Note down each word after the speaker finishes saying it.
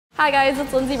Hi guys,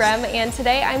 it's Lindsey and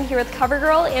today I'm here with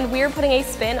CoverGirl and we're putting a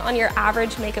spin on your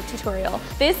average makeup tutorial.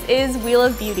 This is Wheel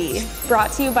of Beauty,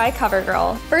 brought to you by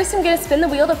CoverGirl. First I'm going to spin the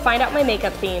wheel to find out my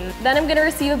makeup theme. Then I'm going to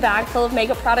receive a bag full of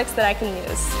makeup products that I can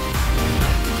use.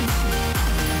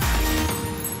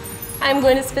 I'm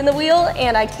going to spin the wheel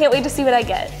and I can't wait to see what I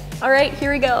get. Alright,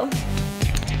 here we go.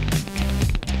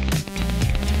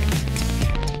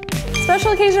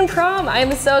 Special occasion prom. I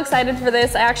am so excited for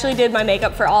this. I actually did my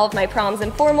makeup for all of my proms and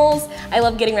formals. I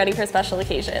love getting ready for special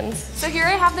occasions. So here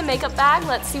I have the makeup bag.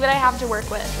 Let's see what I have to work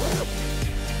with.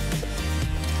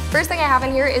 First thing I have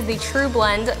in here is the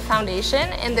truBlend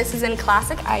foundation, and this is in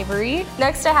Classic Ivory.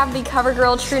 Next I have the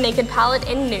CoverGirl truNaked palette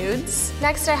in Nudes.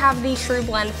 Next I have the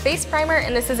truBlend face primer,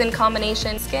 and this is in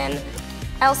Combination Skin.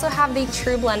 I also have the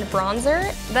truBlend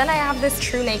bronzer. Then I have this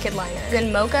truNaked liner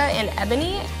in Mocha and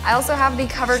Ebony. I also have the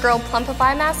CoverGirl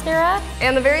Plumpify Mascara.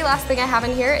 And the very last thing I have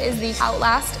in here is the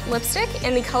Outlast Lipstick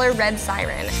in the color Red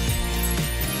Siren.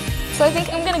 So I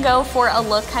think I'm gonna go for a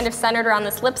look kind of centered around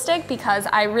this lipstick because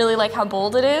I really like how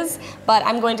bold it is, but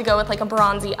I'm going to go with like a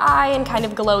bronzy eye and kind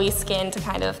of glowy skin to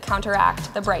kind of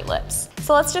counteract the bright lips.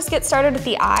 So let's just get started with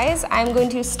the eyes. I'm going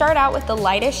to start out with the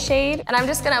lightest shade, and I'm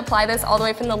just gonna apply this all the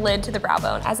way from the lid to the brow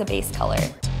bone as a base color.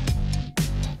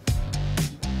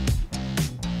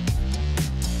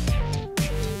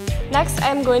 Next,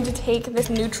 I'm going to take this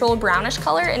neutral brownish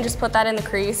color and just put that in the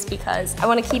crease because I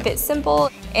want to keep it simple,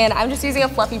 and I'm just using a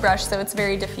fluffy brush so it's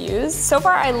very diffused. So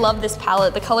far, I love this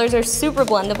palette. The colors are super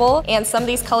blendable, and some of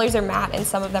these colors are matte and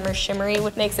some of them are shimmery,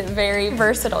 which makes it very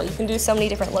versatile. You can do so many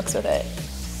different looks with it.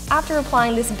 After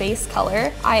applying this base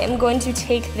color, I am going to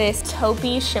take this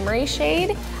taupey shimmery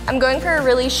shade. I'm going for a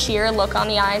really sheer look on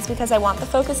the eyes because I want the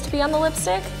focus to be on the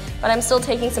lipstick, but I'm still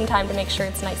taking some time to make sure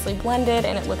it's nicely blended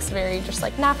and it looks very just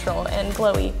like natural and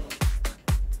glowy.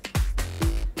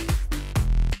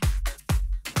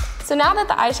 So now that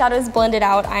the eyeshadow is blended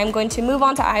out, I'm going to move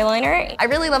on to eyeliner. I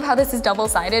really love how this is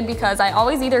double-sided because I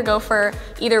always either go for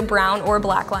either brown or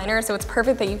black liner, so it's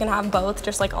perfect that you can have both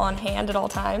just like on hand at all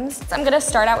times. So I'm gonna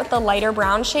start out with the lighter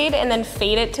brown shade and then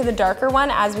fade it to the darker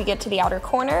one as we get to the outer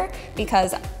corner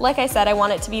because, like I said, I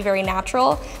want it to be very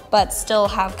natural, but still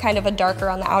have kind of a darker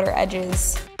on the outer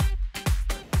edges.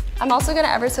 I'm also gonna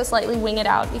ever so slightly wing it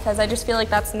out because I just feel like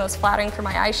that's the most flattering for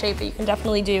my eye shape, but you can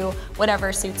definitely do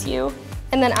whatever suits you.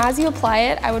 And then as you apply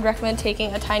it, I would recommend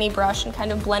taking a tiny brush and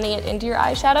kind of blending it into your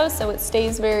eyeshadow so it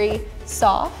stays very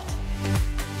soft.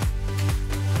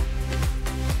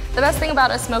 The best thing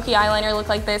about a smoky eyeliner look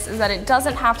like this is that it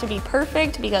doesn't have to be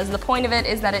perfect because the point of it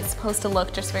is that it's supposed to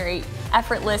look just very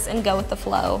effortless and go with the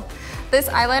flow. This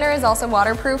eyeliner is also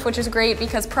waterproof, which is great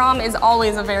because prom is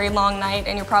always a very long night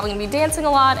and you're probably gonna be dancing a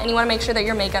lot and you wanna make sure that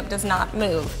your makeup does not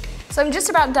move. So I'm just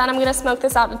about done. I'm gonna smoke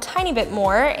this out a tiny bit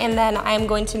more and then I'm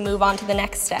going to move on to the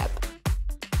next step.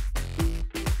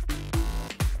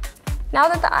 Now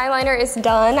that the eyeliner is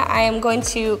done, I am going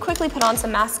to quickly put on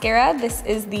some mascara. This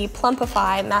is the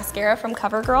Plumpify Mascara from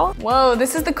CoverGirl. Whoa,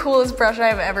 this is the coolest brush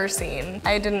I've ever seen.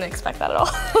 I didn't expect that at all.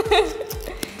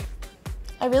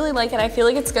 I really like it. I feel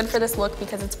like it's good for this look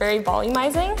because it's very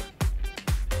volumizing.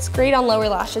 It's great on lower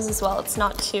lashes as well. It's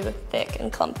not too thick and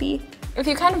clumpy. If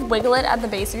you kind of wiggle it at the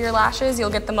base of your lashes, you'll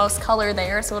get the most color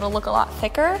there, so it'll look a lot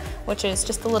thicker, which is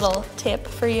just a little tip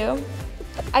for you.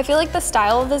 I feel like the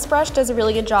style of this brush does a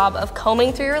really good job of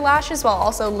combing through your lashes while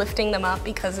also lifting them up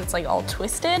because it's like all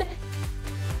twisted.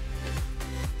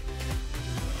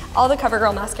 All the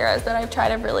CoverGirl mascaras that I've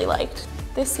tried I've really liked.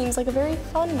 This seems like a very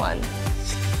fun one.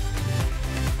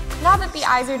 Now that the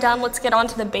eyes are done, let's get on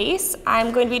to the base.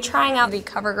 I'm going to be trying out the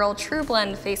CoverGirl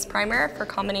truBlend face primer for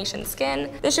Combination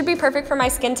Skin. This should be perfect for my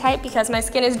skin type because my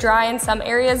skin is dry in some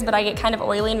areas, but I get kind of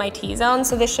oily in my T-zone,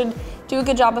 so this should do a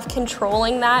good job of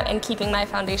controlling that and keeping my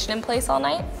foundation in place all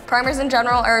night. Primers in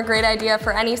general are a great idea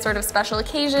for any sort of special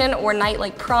occasion or night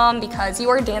like prom because you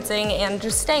are dancing and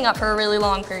just staying up for a really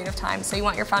long period of time, so you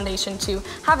want your foundation to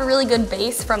have a really good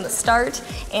base from the start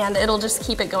and it'll just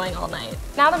keep it going all night.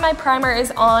 Now that my primer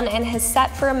is on and has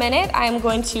set for a minute, I'm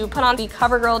going to put on the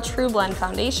CoverGirl truBlend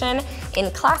foundation in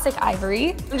Classic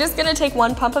Ivory. I'm just gonna take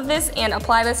one pump of this and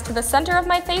apply this to the center of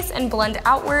my face and blend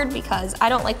outward because I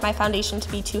don't like my foundation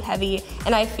to be too heavy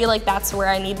and I feel like that's where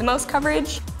I need the most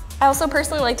coverage. I also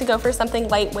personally like to go for something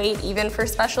lightweight even for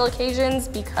special occasions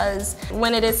because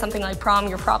when it is something like prom,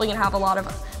 you're probably gonna have a lot of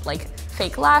like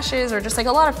fake lashes or just like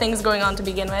a lot of things going on to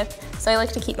begin with. So I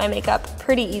like to keep my makeup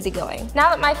pretty easygoing. Now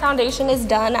that my foundation is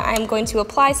done, I'm going to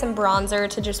apply some bronzer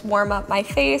to just warm up my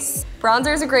face.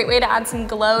 Bronzer is a great way to add some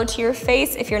glow to your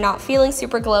face if you're not feeling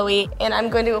super glowy, and I'm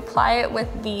going to apply it with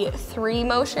the 3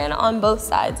 motion on both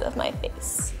sides of my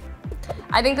face.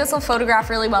 I think this will photograph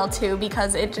really well too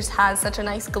because it just has such a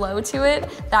nice glow to it.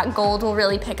 That gold will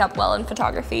really pick up well in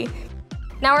photography.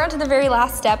 Now we're on to the very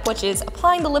last step, which is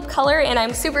applying the lip color, and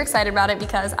I'm super excited about it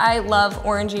because I love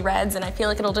orangey reds and I feel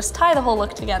like it'll just tie the whole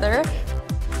look together.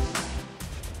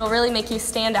 It'll really make you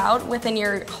stand out within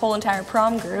your whole entire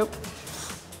prom group.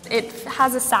 It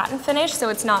has a satin finish, so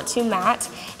it's not too matte,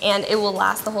 and it will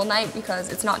last the whole night because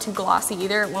it's not too glossy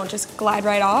either. It won't just glide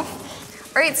right off.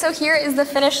 All right, so here is the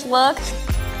finished look.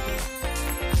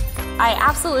 I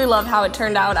absolutely love how it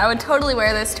turned out. I would totally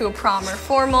wear this to a prom or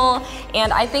formal,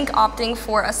 and I think opting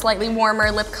for a slightly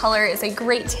warmer lip color is a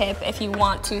great tip if you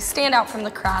want to stand out from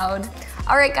the crowd.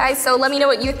 All right guys, so let me know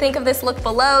what you think of this look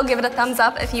below. Give it a thumbs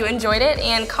up if you enjoyed it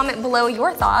and comment below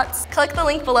your thoughts. Click the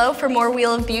link below for more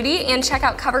Wheel of Beauty and check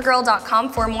out covergirl.com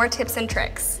for more tips and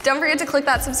tricks. Don't forget to click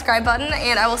that subscribe button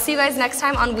and I will see you guys next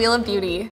time on Wheel of Beauty.